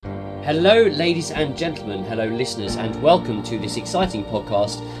Hello, ladies and gentlemen, hello, listeners, and welcome to this exciting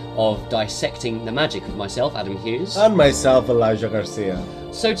podcast of Dissecting the Magic with myself, Adam Hughes. And myself, Elijah Garcia.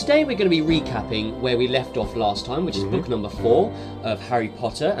 So today we're going to be recapping where we left off last time, which is book number 4 of Harry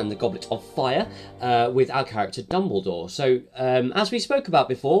Potter and the Goblet of Fire, with our character Dumbledore. So, as we spoke about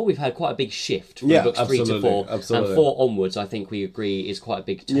before, we've had quite a big shift from books 3 to 4, and 4 onwards, I think we agree, is quite a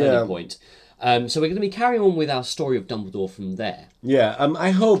big turning point. So we're going to be carrying on with our story of Dumbledore from there. Yeah,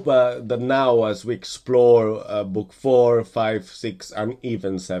 I hope that now as we explore book 4, 5, 6 and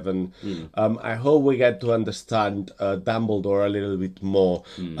even 7, I hope we get to understand Dumbledore a little bit more.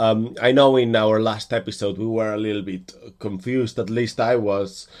 I know in our last episode we were a little bit confused, at least I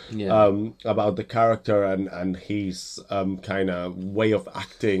was, about the character and his kind of way of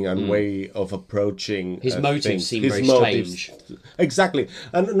acting and way of approaching his motives seem very strange. Exactly.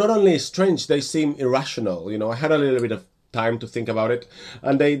 And not only strange, they seem irrational. You know, I had a little bit of time to think about it,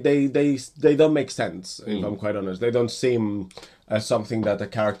 and they don't make sense, if I'm quite honest. They don't seem something that a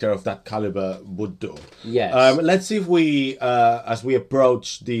character of that caliber would do. Yes. Let's see if we, as we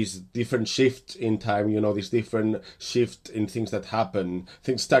approach these different shifts in time, you know, this different shift in things that happen,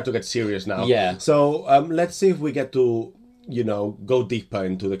 things start to get serious now. Yeah. So let's see if we get to, you know, go deeper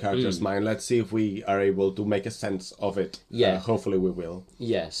into the character's mind. Let's see if we are able to make a sense of it. Yeah. Hopefully we will.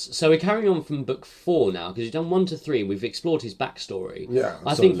 Yes. So we're carrying on from book 4 now, because we've done 1 to 3 and we've explored his backstory. Yeah,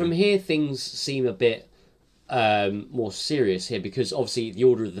 I think from here things seem a bit more serious here, because obviously the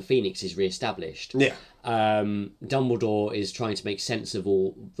Order of the Phoenix is re-established. Yeah. Dumbledore is trying to make sense of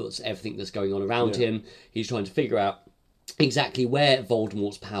everything that's going on around him. He's trying to figure out exactly where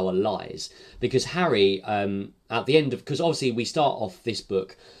Voldemort's power lies, because Harry at the end of, because obviously we start off this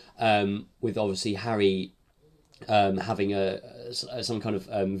book with obviously Harry having some kind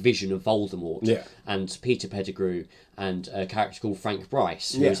of vision of Voldemort, and Peter Pettigrew and a character called Frank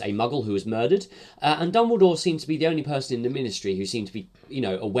Bryce, who is a Muggle who was murdered, and Dumbledore seemed to be the only person in the Ministry who seemed to be, you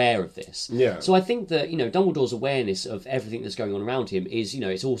know, aware of this. So I think that, you know, Dumbledore's awareness of everything that's going on around him is, you know,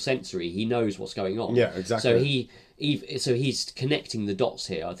 it's all sensory. He knows what's going on. Yeah, exactly. So he's connecting the dots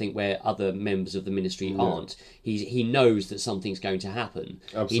here, I think, where other members of the Ministry aren't. He knows that something's going to happen.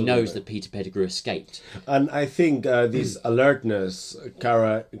 Absolutely. He knows that Peter Pettigrew escaped. And I think this alertness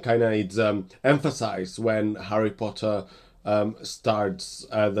kind of is emphasized when Harry Potter starts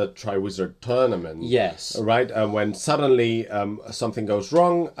the Triwizard Tournament. Yes. Right? When suddenly something goes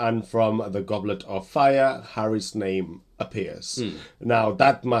wrong, and from the Goblet of Fire, Harry's name appears. Now,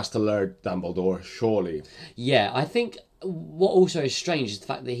 that must alert Dumbledore, surely. Yeah, I think what also is strange is the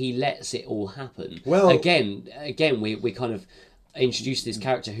fact that he lets it all happen. Well, again, we kind of introduce this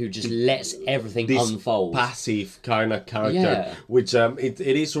character who just lets everything unfold. Passive kind of character, which it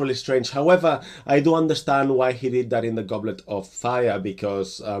is really strange. However, I do understand why he did that in the Goblet of Fire,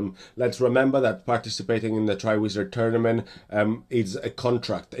 because let's remember that participating in the Triwizard Tournament is a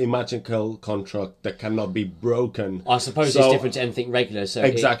contract, a magical contract that cannot be broken. I suppose it's different to anything regular, so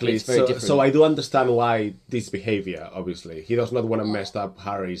exactly. It's very different. So I do understand why this behavior. Obviously, he does not want to mess up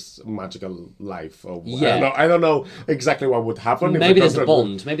Harry's magical life. Or I don't know exactly what would happen. Maybe there's a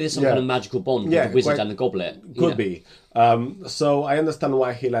bond. Maybe there's some kind of magical bond with the wizard and the goblet. Could be. So I understand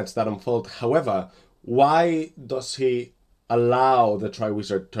why he lets that unfold. However, why does he allow the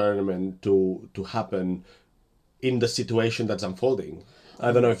Triwizard Tournament to happen in the situation that's unfolding?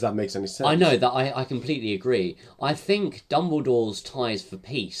 I don't know if that makes any sense. I know that I completely agree. I think Dumbledore's ties for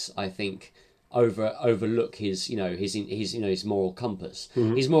peace, overlook his moral compass.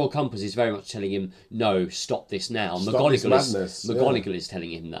 His moral compass is very much telling him, no, stop this now. McGonagall is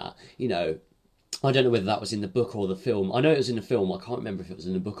telling him that. You know, I don't know whether that was in the book or the film. I know it was in the film. I can't remember if it was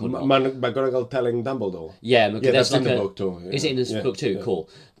in the book or not. McGonagall telling Dumbledore. That's in the book too. Yeah. Is it in the book too? Yeah. Cool.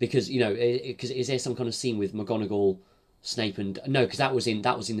 Because, you know, is there some kind of scene with McGonagall, Snape and because that was in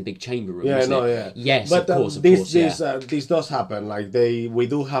the big chamber room. Yes, but of course. This does happen. Like we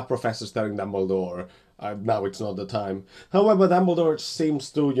do have professors telling Dumbledore now it's not the time. However, Dumbledore seems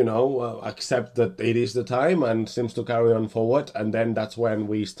to, accept that it is the time and seems to carry on forward. And then that's when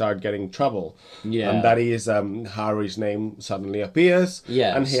we start getting trouble. Yeah. And that is Harry's name suddenly appears.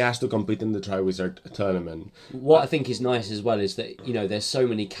 Yes. And he has to compete in the Triwizard Tournament. What I think is nice as well is that, there's so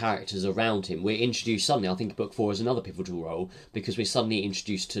many characters around him. We're introduced suddenly, I think Book 4 is another pivotal role, because we're suddenly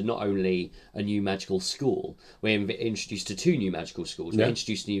introduced to not only a new magical school, we're introduced to 2 new magical schools. We're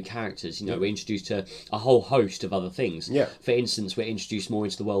introduced to new characters. We're introduced to a whole host of other things. Yeah. For instance, we're introduced more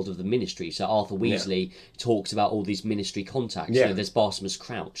into the world of the Ministry. So Arthur Weasley talks about all these Ministry contacts. Yeah. There's Bartimaeus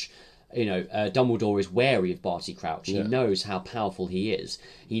Crouch. Dumbledore is wary of Barty Crouch. He knows how powerful he is.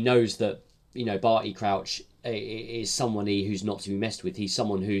 He knows that, Barty Crouch is someone who's not to be messed with. He's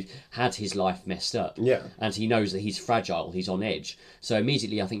someone who had his life messed up. Yeah. And he knows that he's fragile, he's on edge. So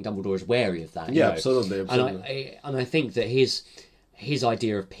immediately I think Dumbledore is wary of that. Yeah, absolutely. And I think that his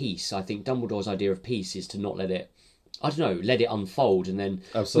idea of peace, I think Dumbledore's idea of peace is to not let it, I don't know, let it unfold, and then,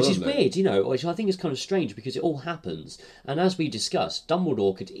 Absolutely. which is weird, which I think is kind of strange because it all happens. And as we discussed,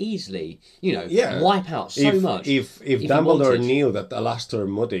 Dumbledore could easily, wipe out so much. If Dumbledore knew that Alastor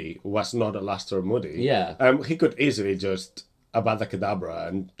Moody was not Alastor Moody, he could easily just Avada Kedavra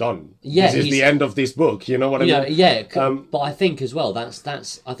and done. Yeah, this is the end of this book. You know what I mean? Yeah. But I think as well,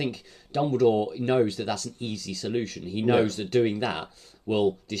 that's. I think Dumbledore knows that that's an easy solution. He knows that doing that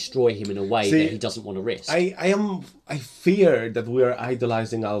will destroy him in a way that he doesn't want to risk. I fear that we are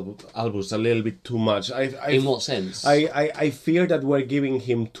idolizing Albus a little bit too much. In what sense? I fear that we're giving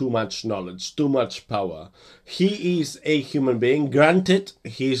him too much knowledge, too much power. He is a human being. Granted,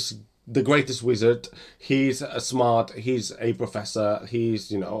 he's the greatest wizard. He's smart. He's a professor. He's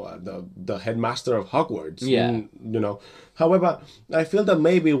the headmaster of Hogwarts. Yeah. However, I feel that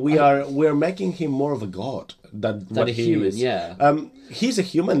maybe we're making him more of a god than what a he human. is. Yeah. He's a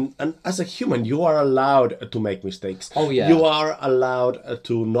human, and as a human, you are allowed to make mistakes. Oh yeah. You are allowed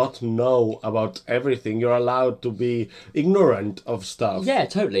to not know about everything. You're allowed to be ignorant of stuff. Yeah,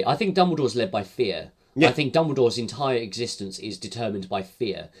 totally. I think Dumbledore's led by fear. Yeah. I think Dumbledore's entire existence is determined by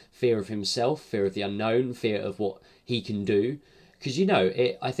fear. Fear of himself, fear of the unknown, fear of what he can do. Because,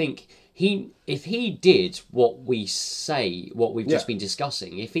 I think if he did what we say, what we've just been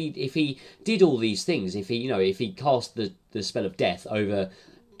discussing, if he did all these things, if he cast the spell of death over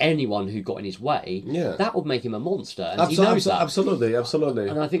anyone who got in his way, that would make him a monster, and he knows that. Absolutely.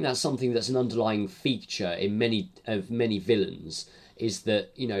 And I think that's something that's an underlying feature in many villains, is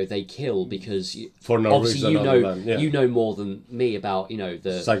that they kill because for no obviously reason you know more than me about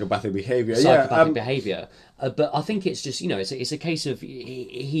the psychopathic behavior. Behavior. But I think it's just it's a case of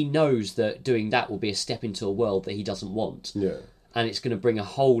he knows that doing that will be a step into a world that he doesn't want. Yeah. And it's going to bring a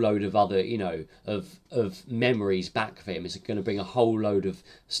whole load of other of memories back for him. It's going to bring a whole load of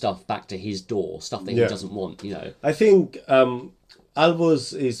stuff back to his door, stuff that he doesn't want. I think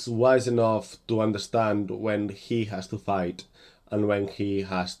Albus is wise enough to understand when he has to fight and when he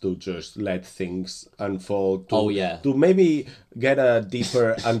has to just let things unfold to maybe get a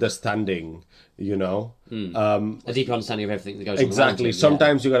deeper understanding, a deeper understanding of everything that goes on exactly. around him,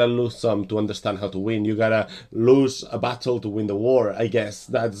 Sometimes you gotta lose some to understand how to win. You gotta lose a battle to win the war, I guess.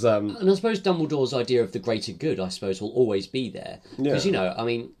 That's And I suppose Dumbledore's idea of the greater good, I suppose, will always be there. Because,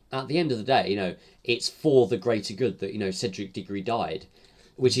 at the end of the day, it's for the greater good that, Cedric Diggory died.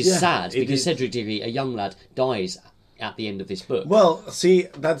 Which is sad, because Cedric Diggory, a young lad, dies at the end of this book. Well, see,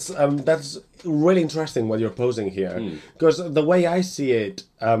 that's really interesting what you're posing here, because the way I see it,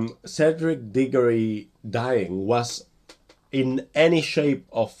 Cedric Diggory dying was, in any shape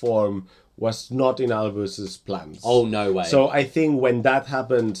or form, was not in Albus's plans. Oh, no way. So I think when that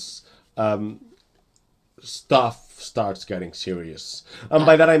happens, stuff starts getting serious, and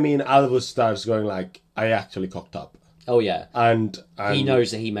by that I mean Albus starts going like, I actually cocked up. Oh yeah, and he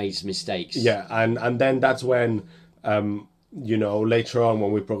knows that he made mistakes. Yeah, and then that's when. Later on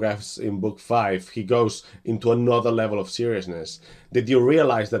when we progress in book 5, he goes into another level of seriousness. Did you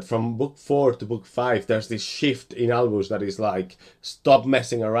realize that from book 4 to book 5, there's this shift in Albus that is like, stop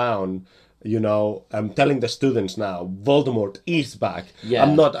messing around, I'm telling the students now, Voldemort is back. Yeah,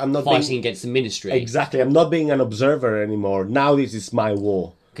 I'm not fighting against the Ministry. Exactly, I'm not being an observer anymore. Now this is my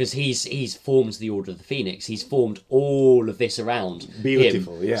war. Because he's formed the Order of the Phoenix. He's formed all of this around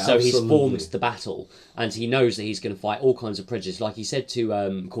Beautiful, him. Yeah, so absolutely. He's formed the battle, and he knows that he's going to fight all kinds of prejudice. Like he said to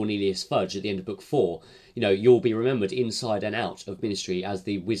Cornelius Fudge at the end of book 4, you'll be remembered inside and out of Ministry as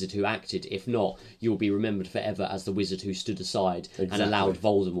the wizard who acted. If not, you'll be remembered forever as the wizard who stood aside and allowed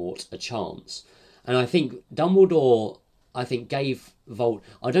Voldemort a chance. And I think Dumbledore, gave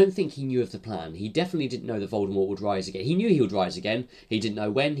I don't think he knew of the plan. He definitely didn't know that Voldemort would rise again. He knew he would rise again. He didn't know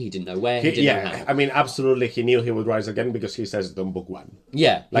when, he didn't know where, he didn't know how. I mean, absolutely, he knew he would rise again because he says it in book 1.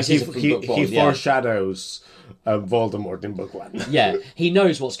 Yeah, he foreshadows Voldemort in book 1. Yeah, he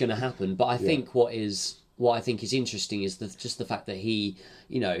knows what's going to happen, but I think what I think is interesting is just the fact that he,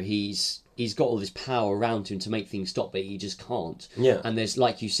 he's got all this power around him to make things stop, but he just can't. Yeah. And there's,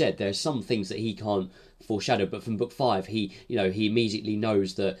 like you said, there's some things that he can't foreshadow, but from book 5, he immediately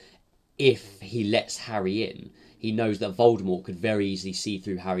knows that if he lets Harry in, he knows that Voldemort could very easily see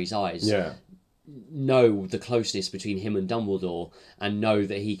through Harry's eyes. Yeah. Know the closeness between him and Dumbledore, and know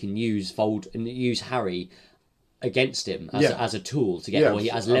that he can use Harry against him as a tool to get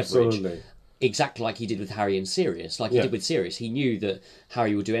as leverage. Absolutely. exactly like he did with Harry and Sirius, like he Yeah. did with Sirius. He knew that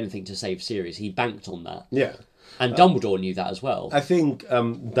Harry would do anything to save Sirius. He banked on that. Yeah. And Dumbledore knew that as well. I think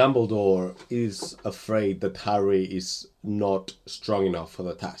Dumbledore is afraid that Harry is not strong enough for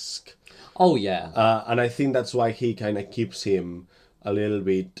the task. Oh, yeah. And I think that's why he kind of keeps him a little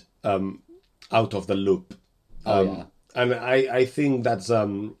bit out of the loop. Yeah. And I think that's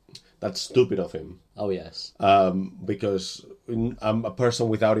stupid of him. Oh, yes. Because a person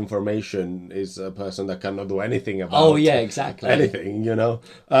without information is a person that cannot do anything about Oh, yeah, exactly. anything, you know.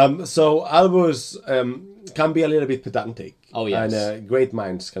 So Albus can be a little bit pedantic. Oh, yes. And great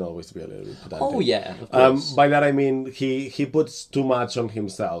minds can always be a little bit pedantic. Oh, yeah, of course. By that I mean he puts too much on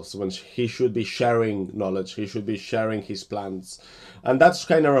himself when he should be sharing knowledge. He should be sharing his plans. And that's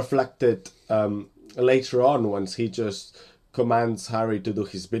kind of reflected later on once he just commands Harry to do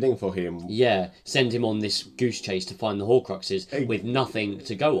his bidding for him. Yeah, send him on this goose chase to find the Horcruxes with nothing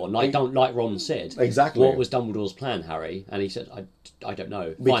to go on. Like Ron said. Exactly. What was Dumbledore's plan, Harry? And he said, I don't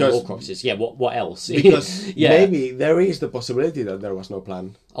know. Find Because- the Horcruxes. Yeah, what else? Because yeah. maybe there is the possibility that there was no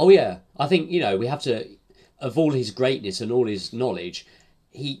plan. Oh, yeah. I think, we have to, of all his greatness and all his knowledge,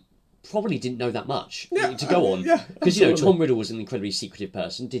 he probably didn't know that much to go on. Yeah, because, absolutely. Tom Riddle was an incredibly secretive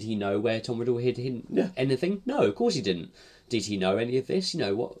person. Did he know where Tom Riddle hid anything? No, of course he didn't. Did he know any of this?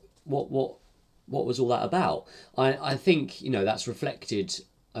 What was all that about? I think, that's reflected,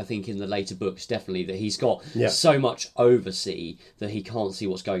 I think, in the later books, definitely, that he's got so much oversee that he can't see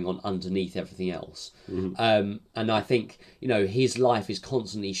what's going on underneath everything else. Mm-hmm. And I think, his life is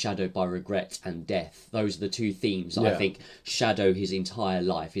constantly shadowed by regret and death. Those are the two themes that I think shadow his entire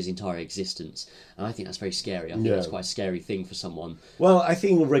life, his entire existence. And I think that's very scary. I think that's quite a scary thing for someone. Well, I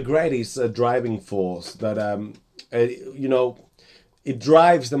think regret is a driving force that, it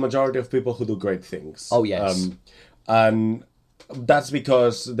drives the majority of people who do great things. Oh, yes. And that's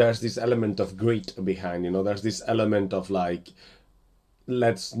because there's this element of greed behind, there's this element of like,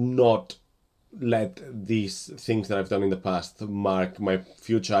 let's not let these things that I've done in the past mark my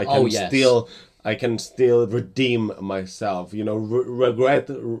future. I can still redeem myself.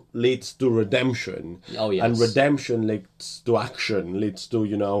 Regret leads to redemption. Oh, yes. And redemption leads to action, leads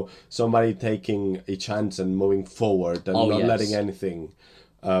to, somebody taking a chance and moving forward and not letting anything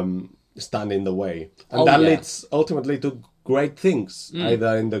stand in the way. And that leads ultimately to great things,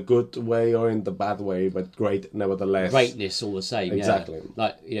 either in the good way or in the bad way, but great nevertheless. Greatness all the same. Exactly.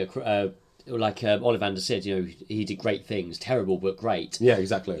 Yeah. Like Ollivander said, he did great things, terrible but great. Yeah,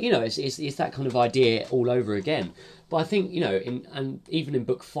 exactly. It's that kind of idea all over again. But I think, and even in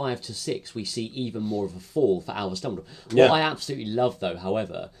book 5 to 6, we see even more of a fall for Albus Dumbledore. What I absolutely love, though,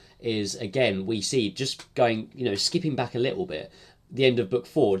 however, is, again, we see, just going, skipping back a little bit, the end of book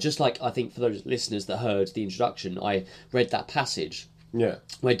 4, just like, I think, for those listeners that heard the introduction, I read that passage where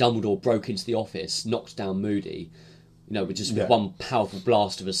Dumbledore broke into the office, knocked down Moody, with just one powerful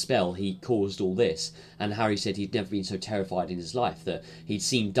blast of a spell, he caused all this. And Harry said he'd never been so terrified in his life, that he'd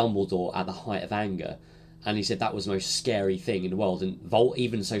seen Dumbledore at the height of anger. And he said that was the most scary thing in the world. And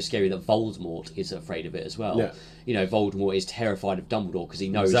even so scary that Voldemort is afraid of it as well. Yeah. Voldemort is terrified of Dumbledore because he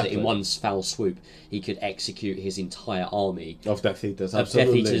knows that in one foul swoop he could execute his entire army. Of Death Eaters, Of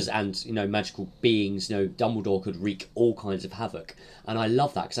absolutely. Death Eaters and, magical beings. Dumbledore could wreak all kinds of havoc. And I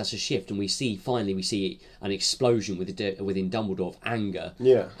love that because that's a shift. And we see an explosion within Dumbledore of anger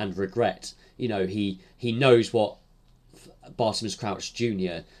and regret. He knows what Bartimaeus Crouch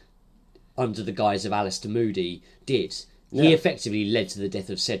Jr., under the guise of Alistair Moody, did. He effectively led to the death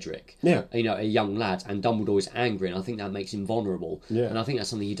of Cedric. Yeah. A young lad, and Dumbledore is angry, and I think that makes him vulnerable. Yeah. And I think that's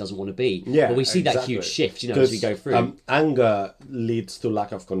something he doesn't want to be. Yeah, but we see that exactly. huge shift, as we go through. Anger leads to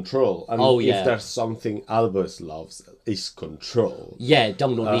lack of control. And if there's something Albus loves, is control. Yeah,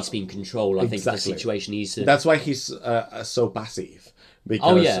 Dumbledore needs to be in control, I think, of the situation. That's why he's so passive.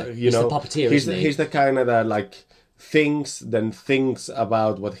 Because, he's the puppeteer, isn't he? He's the kind of that, thinks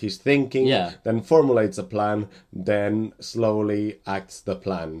about what he's thinking, then formulates a plan, then slowly acts the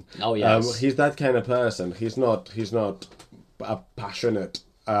plan. Oh, yes. He's that kind of person. He's not a passionate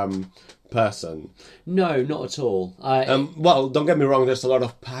person. No, not at all. Well, don't get me wrong, there's a lot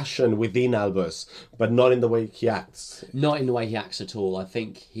of passion within Albus, but not in the way he acts. Not in the way he acts at all. I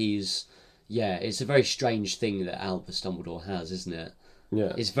think he's... Yeah, it's a very strange thing that Albus Dumbledore has, isn't it?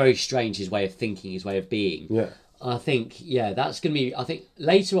 Yeah. It's very strange, his way of thinking, his way of being. Yeah. I think, that's going to be... I think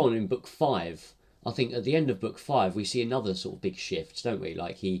later on in book 5, I think at the end of book 5, we see another sort of big shift, don't we?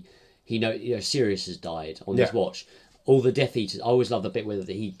 Like he Sirius has died on his watch. All the Death Eaters... I always love the bit where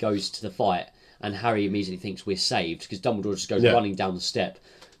he goes to the fight and Harry immediately thinks we're saved because Dumbledore just goes running down the step,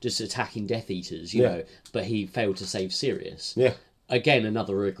 just attacking Death Eaters, you know. But he failed to save Sirius. Yeah. Again,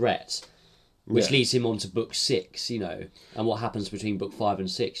 another regret. which Yeah. leads him on to book 6, you know, and what happens between book 5 and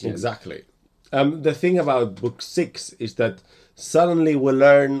 6. You know? Exactly. The thing about book 6 is that suddenly we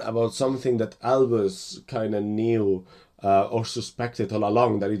learn about something that Albus kind of knew or suspected all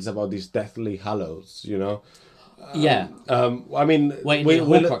along, that it's about these Deathly Hallows, you know? Yeah. I mean... Wait, the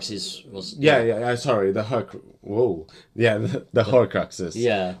Horcruxes was... Yeah, sorry, the Whoa. Yeah, the Horcruxes.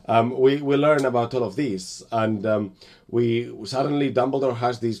 Yeah. We learn about all of these, and we suddenly Dumbledore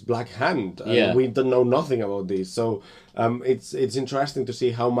has this black hand, and we don't know nothing about this. So it's interesting to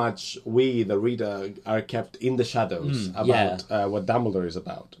see how much we, the reader, are kept in the shadows about what Dumbledore is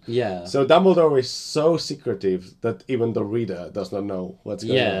about. Yeah. So Dumbledore is so secretive that even the reader does not know what's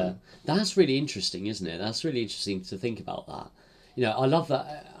going on. Yeah. That's really interesting, isn't it? That's really interesting to think about that. You know, I love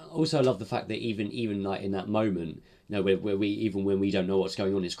that. Also, I love the fact that even like in that moment, you know, where we, even when we don't know what's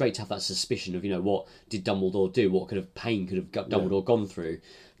going on, it's great to have that suspicion of, you know, what did Dumbledore do? What kind of pain could have Dumbledore gone through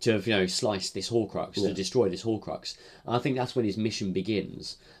to have, you know, sliced this Horcrux, to destroy this Horcrux? And I think that's when his mission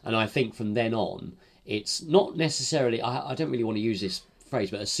begins. And I think from then on, it's not necessarily, I don't really want to use this phrase,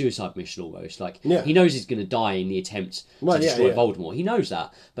 but a suicide mission almost. Like, he knows he's going to die in the attempt to destroy Voldemort. He knows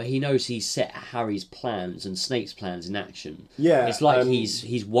that, but he knows he's set Harry's plans and Snape's plans in action. Yeah, it's like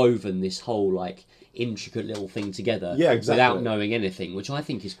he's woven this whole like intricate little thing together without knowing anything, which I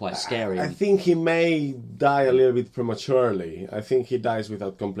think is quite scary. I think he may die a little bit prematurely. I think he dies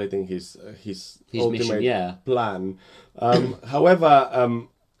without completing his ultimate mission, plan. However,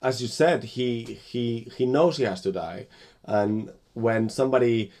 as you said, he knows he has to die, and when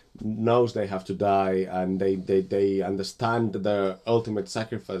somebody knows they have to die and they understand the ultimate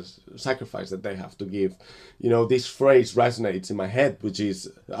sacrifice that they have to give, you know, this phrase resonates in my head, which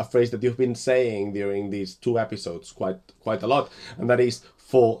is a phrase that you've been saying during these 2 episodes quite a lot, and that is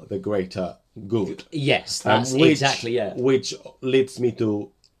for the greater good. Yes, that's exactly, Which leads me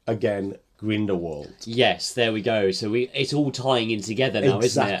to, again, Grindelwald. Yes, there we go. So it's all tying in together now,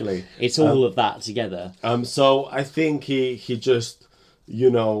 isn't it? It's all of that together. So I think he just, you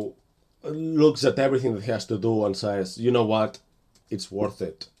know, looks at everything that he has to do and says, you know what, it's worth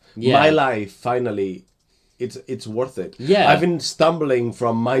it. Yeah. My life, finally, it's worth it. Yeah. I've been stumbling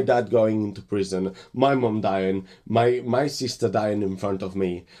from my dad going into prison, my mom dying, my sister dying in front of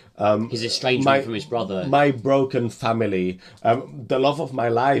me. His estrangement from his brother. My broken family. The love of my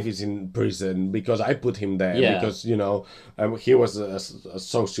life is in prison because I put him there. Yeah. Because, you know, he was a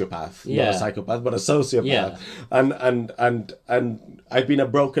sociopath. Not a psychopath, but a sociopath. Yeah. And I've been a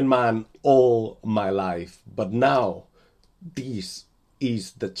broken man all my life. But now, this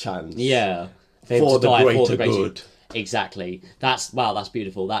is the chance. Yeah. For the greater good. Exactly. That's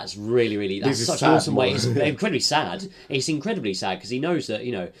beautiful. That's really that's such an sad, awesome way. It's incredibly sad. It's incredibly sad because he knows that,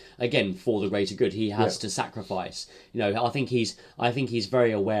 you know, again, for the greater good, he has to sacrifice. You know, I think he's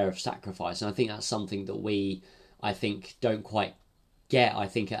very aware of sacrifice, and I think that's something that we, I think, don't quite get. I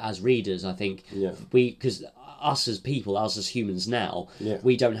think as readers, I think because us as people, us as humans now,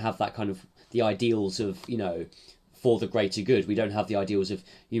 we don't have that kind of the ideals of, you know, for the greater good. We don't have the ideals of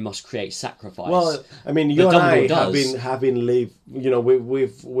you must create sacrifice. Well, I mean, you and I have been lived. You know,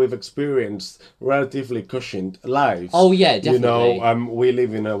 we've experienced relatively cushioned lives. Oh yeah, definitely. You know, we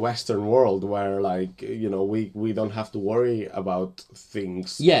live in a Western world where, like, you know, we don't have to worry about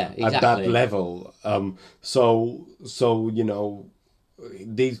things. At that level. So you know,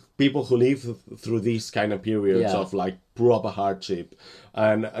 these people who live through these kind of periods of like proper hardship,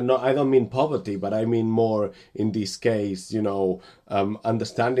 and no, I don't mean poverty, but I mean more in this case, you know,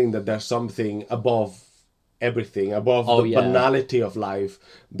 understanding that there's something above everything, above the banality of life.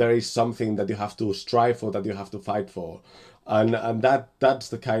 There is something that you have to strive for, that you have to fight for. And that's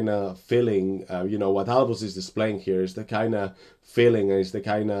the kind of feeling, you know, what Albus is displaying here is the kind of feeling, is the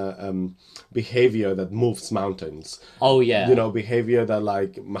kind of behavior that moves mountains. Oh, yeah. You know, behavior that,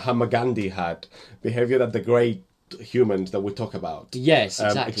 like, Mahatma Gandhi had, behavior that the great humans that we talk about. Yes,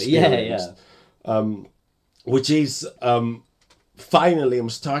 exactly. Which is, finally, I'm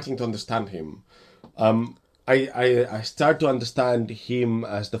starting to understand him. I start to understand him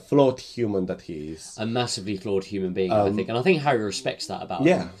as the flawed human that he is. A massively flawed human being, I think. And I think Harry respects that about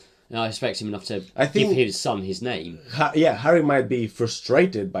him. And I respect him enough to give his son his name. Harry might be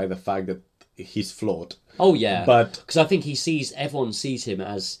frustrated by the fact that he's flawed. Oh, yeah. But because I think everyone sees him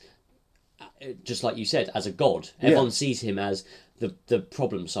as, just like you said, as a god. Everyone sees him as the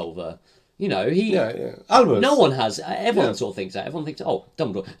problem solver. You know, Albus. No one has. Everyone sort of thinks that. Everyone thinks, oh,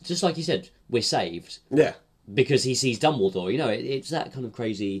 Dumbledore. Just like you said, we're saved. Yeah. Because he sees Dumbledore. You know, it's that kind of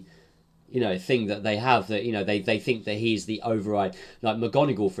crazy. thing that they have, that they think that he's the override. Like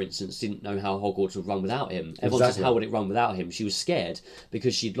McGonagall, for instance, didn't know how Hogwarts would run without him. Everyone says, how would it run without him? She was scared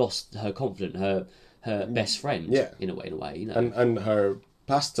because she'd lost her confidant, her best friend, in a way. And her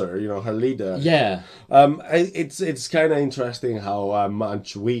pastor, her leader. Yeah. It's kind of interesting how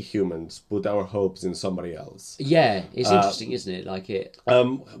much we humans put our hopes in somebody else. Yeah, it's interesting, isn't it? Like it.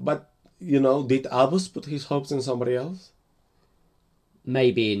 But did Albus put his hopes in somebody else?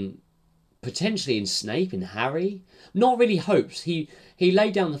 Maybe potentially in Snape, in Harry. Not really hopes. He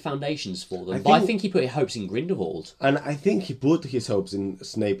laid down the foundations for them, but I think he put his hopes in Grindelwald. And I think he put his hopes in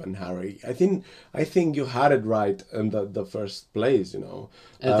Snape and Harry. I think you had it right in the first place,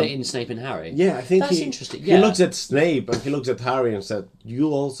 In Snape and Harry? Yeah, I think that's interesting. Yeah. He looks at Snape and he looks at Harry and said, you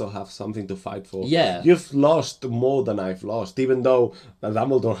also have something to fight for. Yeah. You've lost more than I've lost, even though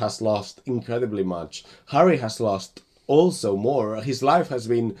Dumbledore has lost incredibly much. Harry has lost also more. His life has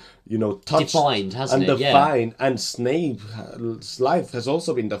been, touched, defined, hasn't and it? defined, and Snape's life has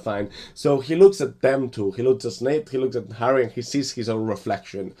also been defined. So he looks at them two. He looks at Snape. He looks at Harry, and he sees his own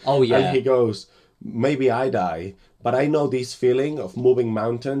reflection. Oh yeah. And he goes, "Maybe I die, but I know this feeling of moving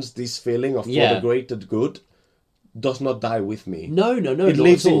mountains, this feeling of for the greater good, does not die with me. No. It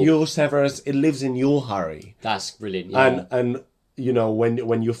lives in you, Severus. It lives in you, Harry. That's brilliant. Yeah. And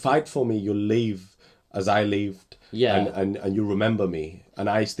when you fight for me, you live as I lived. Yeah, and you remember me, and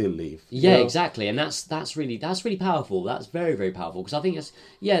I still live. Yeah, exactly, and that's really powerful. That's very, very powerful, because I think that's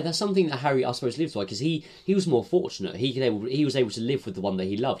something that Harry, I suppose, lives by, because he was more fortunate. He was able to live with the one that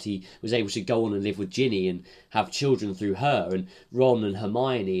he loved. He was able to go on and live with Ginny and have children through her, and Ron and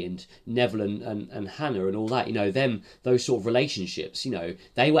Hermione and Neville and Hannah and all that. Those sort of relationships.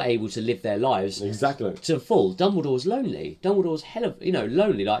 They were able to live their lives exactly to the full. Dumbledore was lonely. Dumbledore was hell of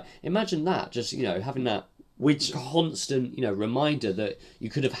lonely. Like, imagine that, just having that. Which constant, reminder that you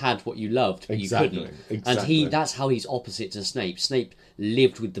could have had what you loved, but you couldn't. Exactly. And that's how he's opposite to Snape. Snape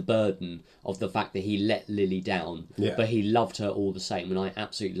lived with the burden of the fact that he let Lily down, but he loved her all the same, and I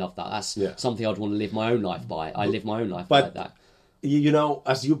absolutely love that. That's something I'd want to live my own life by. I live my own life by that.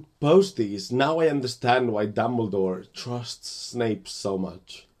 As you post these, now I understand why Dumbledore trusts Snape so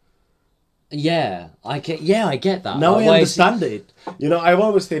much. Yeah, I get that. Now I understand it. I've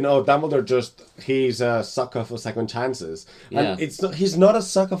always think, Dumbledore he's a sucker for second chances. Yeah. And he's not a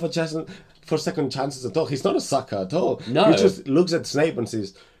sucker for second chances at all. He's not a sucker at all. No. He just looks at Snape and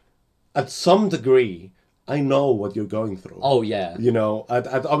says, at some degree, I know what you're going through. Oh, yeah.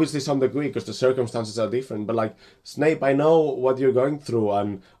 At obviously some degree, because the circumstances are different. But like, Snape, I know what you're going through,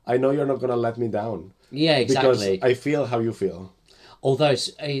 and I know you're not going to let me down. Yeah, exactly. Because I feel how you feel. Although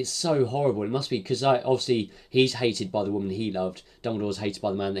it's so horrible, it must be, because obviously he's hated by the woman he loved. Dumbledore's hated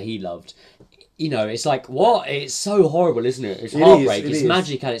by the man that he loved. It's like, what? It's so horrible, isn't it? It's heartbreak. It's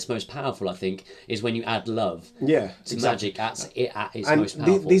magic at its most powerful, I think, is when you add love. Yeah, it's magic at its and most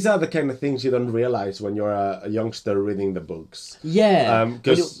powerful. These are the kind of things you don't realize when you're a youngster reading the books. Yeah.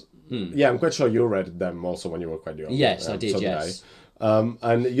 Because, I'm quite sure you read them also when you were quite young. Yes, I did, yes.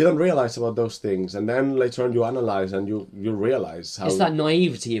 And you don't realize about those things, and then later on you analyze and you realize how it's that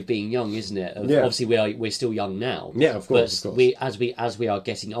naivety of being young, isn't it? Obviously, we're still young now. Yeah, of course. But as we are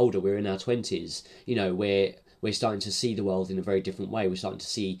getting older, we're in our 20s. We're starting to see the world in a very different way. We're starting to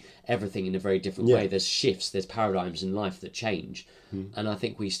see everything in a very different way. There's shifts, there's paradigms in life that change, and I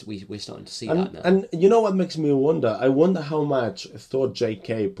think we're starting to see that now. And what makes me wonder? I wonder how much thought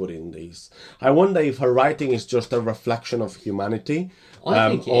J.K. put in these. I wonder if her writing is just a reflection of humanity, I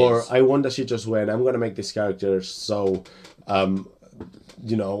think it or is. I wonder she just went, I'm going to make these characters so,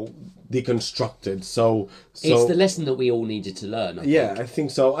 deconstructed. So it's the lesson that we all needed to learn. I think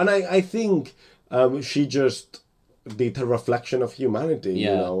so, and I think. She just did a reflection of humanity.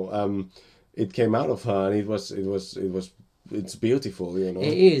 Yeah. It came out of her, and it's beautiful. It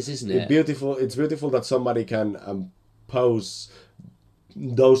is, isn't it? It's beautiful that somebody can pose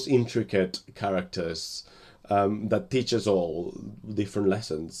those intricate characters that teach us all different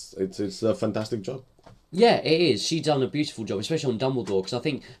lessons. It's a fantastic job. Yeah, it is. She's done a beautiful job, especially on Dumbledore, because I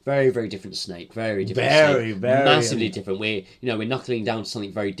think very, very different Snape, very different Snape, very massively different. We're knuckling down to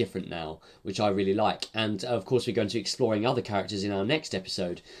something very different now, which I really like. And of course, we're going to be exploring other characters in our next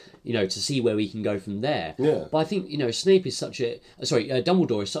episode, to see where we can go from there. Yeah. But I think Snape is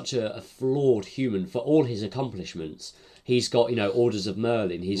Dumbledore is such a flawed human for all his accomplishments. He's got Orders of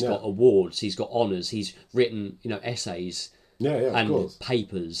Merlin, he's got awards, he's got honours, he's written essays. And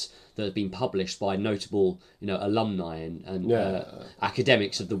papers that have been published by notable, alumni and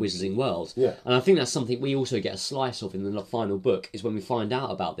academics of the wizarding world. Yeah. And I think that's something we also get a slice of in the final book, is when we find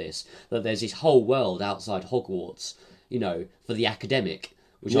out about this, that there's this whole world outside Hogwarts, for the academic,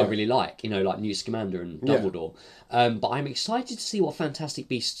 which I really like. Like Newt Scamander and Dumbledore. But I'm excited to see what Fantastic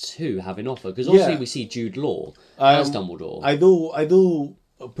Beasts 2 have in offer, because obviously we see Jude Law as Dumbledore. I do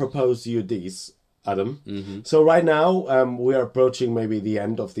propose you this, Adam. So right now we are approaching maybe the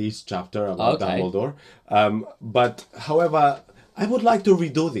end of this chapter about Dumbledore. But however, I would like to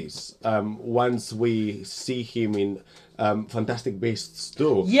redo this once we see him in Fantastic Beasts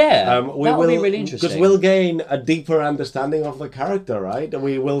 2. Yeah, that will be really interesting. Because we'll gain a deeper understanding of the character, right?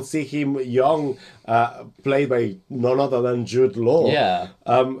 We will see him young, played by none other than Jude Law. Yeah.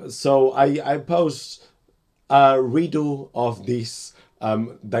 So I pose a redo of this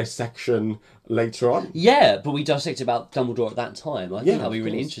dissection later on. Yeah, but we dissect about Dumbledore at that time. I think that'll be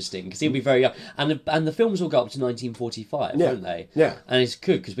really interesting, because he'll be very young, and the films will go up to 1945, won't they? Yeah, and it's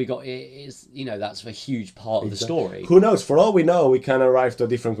good because we got it's that's a huge part of the story. Who knows? For all we know, we can arrive to a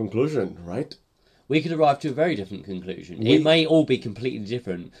different conclusion, right? We could arrive to a very different conclusion. It may all be completely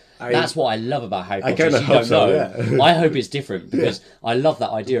different. That's what I love about Harry Potter. I kind of hope so, yeah. I hope it's different, because I love that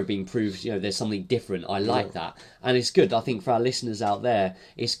idea of being proved, there's something different. I like that. And it's good, I think, for our listeners out there,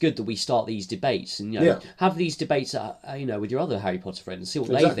 it's good that we start these debates and, have these debates, with your other Harry Potter friends, see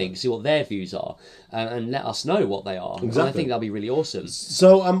what they think, see what their views are, and let us know what they are. Exactly. And I think that'll be really awesome.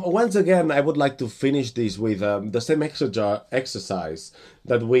 So, once again, I would like to finish this with the same exercise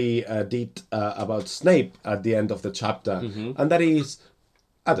that we did about Snape at the end of the chapter, and that is,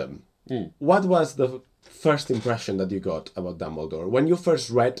 Adam, what was the first impression that you got about Dumbledore when you first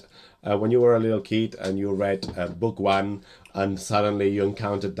read, when you were a little kid and you read book 1 and suddenly you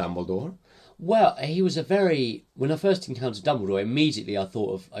encountered Dumbledore? Well, he was when I first encountered Dumbledore, immediately I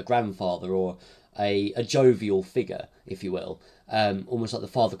thought of a grandfather, or a jovial figure, if you will. Almost like the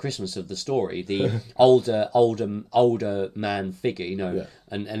Father Christmas of the story, the older man figure,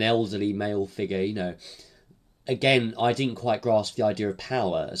 an elderly male figure, Again, I didn't quite grasp the idea of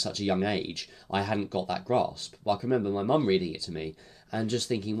power at such a young age. I hadn't got that grasp. But I can remember my mum reading it to me and just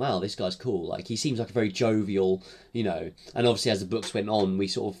thinking, wow, this guy's cool. Like, he seems like a very jovial, And obviously, as the books went on, we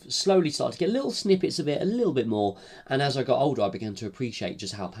sort of slowly started to get little snippets of it, a little bit more. And as I got older, I began to appreciate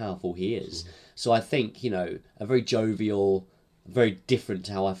just how powerful he is. So I think, a very jovial, very different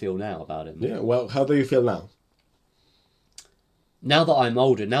to how I feel now about him. Yeah, well, how do you feel now? Now that I'm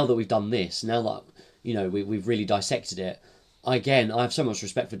older, now that we've done this, now that we've really dissected it. Again, I have so much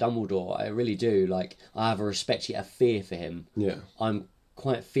respect for Dumbledore. I really do. Like, I have a respect yet a fear for him. Yeah. I'm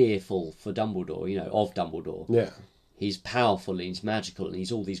quite fearful for Dumbledore, of Dumbledore. Yeah. He's powerful and he's magical and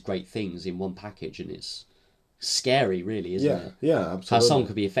he's all these great things in one package, and it's scary, really, isn't it? Yeah, absolutely. How someone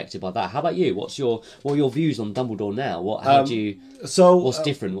could be affected by that. How about you? What are your views on Dumbledore now? What's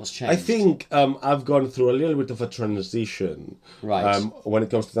different? What's changed? I think I've gone through a little bit of a transition, right? When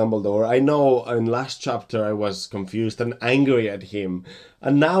it comes to Dumbledore. I know in last chapter I was confused and angry at him,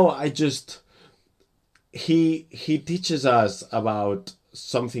 and now I just he teaches us about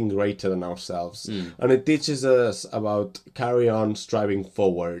something greater than ourselves, and it teaches us about carry on striving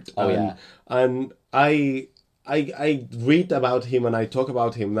forward. And I read about him and I talk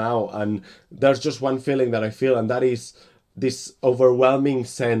about him now, and there's just one feeling that I feel, and that is this overwhelming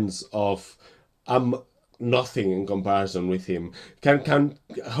sense of I'm nothing in comparison with him. Can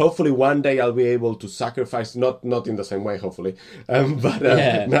hopefully one day I'll be able to sacrifice, not in the same way, hopefully, but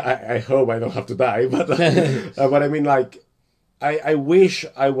I hope I don't have to die. But but I mean, like, I wish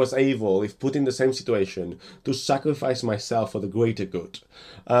I was able, if put in the same situation, to sacrifice myself for the greater good.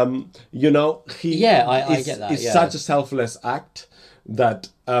 I get that. It's such a selfless act that,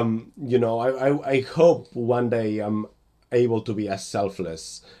 I hope one day I'm able to be as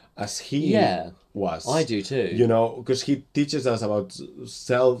selfless as he was. I do too. Because he teaches us about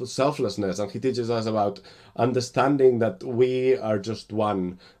selflessness, and he teaches us about understanding that we are just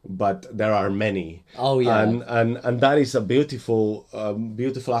one, but there are many. Oh yeah. And that is a beautiful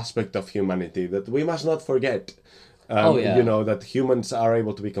aspect of humanity that we must not forget. That humans are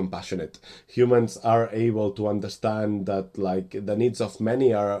able to be compassionate. Humans are able to understand that, like, the needs of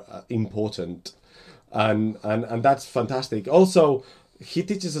many are important, and that's fantastic. Also, he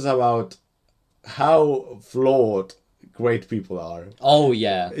teaches us about how flawed great people are. Oh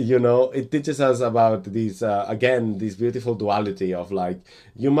yeah. It teaches us about this this beautiful duality of, like,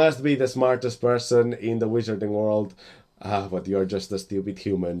 you must be the smartest person in the wizarding world, but you're just a stupid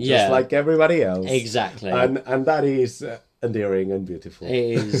human, just like everybody else. Exactly. And that is endearing and beautiful. It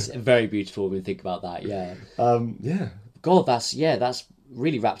is very beautiful when we think about that. Yeah. Yeah. God, that's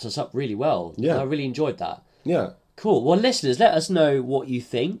really wrapped us up really well. Yeah. I really enjoyed that. Yeah. Cool. Well, listeners, let us know what you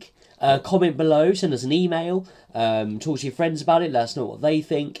think. Comment below, send us an email, Talk to your friends about it. Let us know what they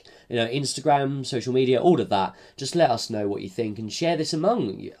think. Instagram, social media, all of that. Just let us know what you think and share this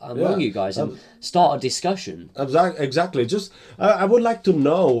among you guys and start a discussion. Exactly. Just I would like to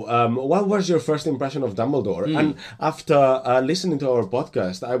know what was your first impression of Dumbledore, and after listening to our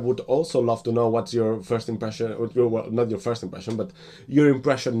podcast, I would also love to know what's your first impression. Well, not your first impression, but your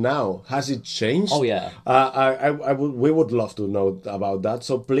impression now. Has it changed? Oh yeah. We would love to know about that.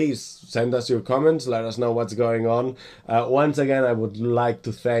 So please send us your comments. Let us know what's going on. Once again, I would like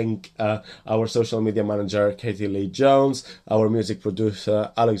to thank our social media manager Katie Lee Jones, our music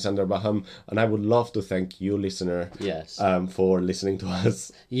producer Alexander Baham, and I would love to thank you, listener, for listening to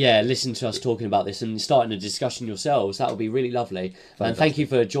us. Yeah, listen to us talking about this and starting a discussion yourselves. That would be really lovely. Fantastic. And thank you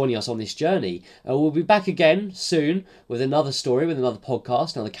for joining us on this journey. We'll be back again soon with another story, with another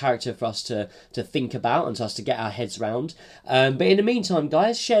podcast, another character for us to think about and for us to get our heads round. But in the meantime,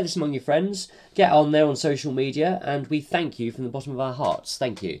 guys, share this among your friends. Get on there on social media, and we thank you from the bottom of our hearts.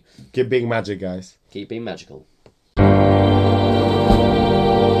 Thank you. Keep being magic, guys. Keep being magical.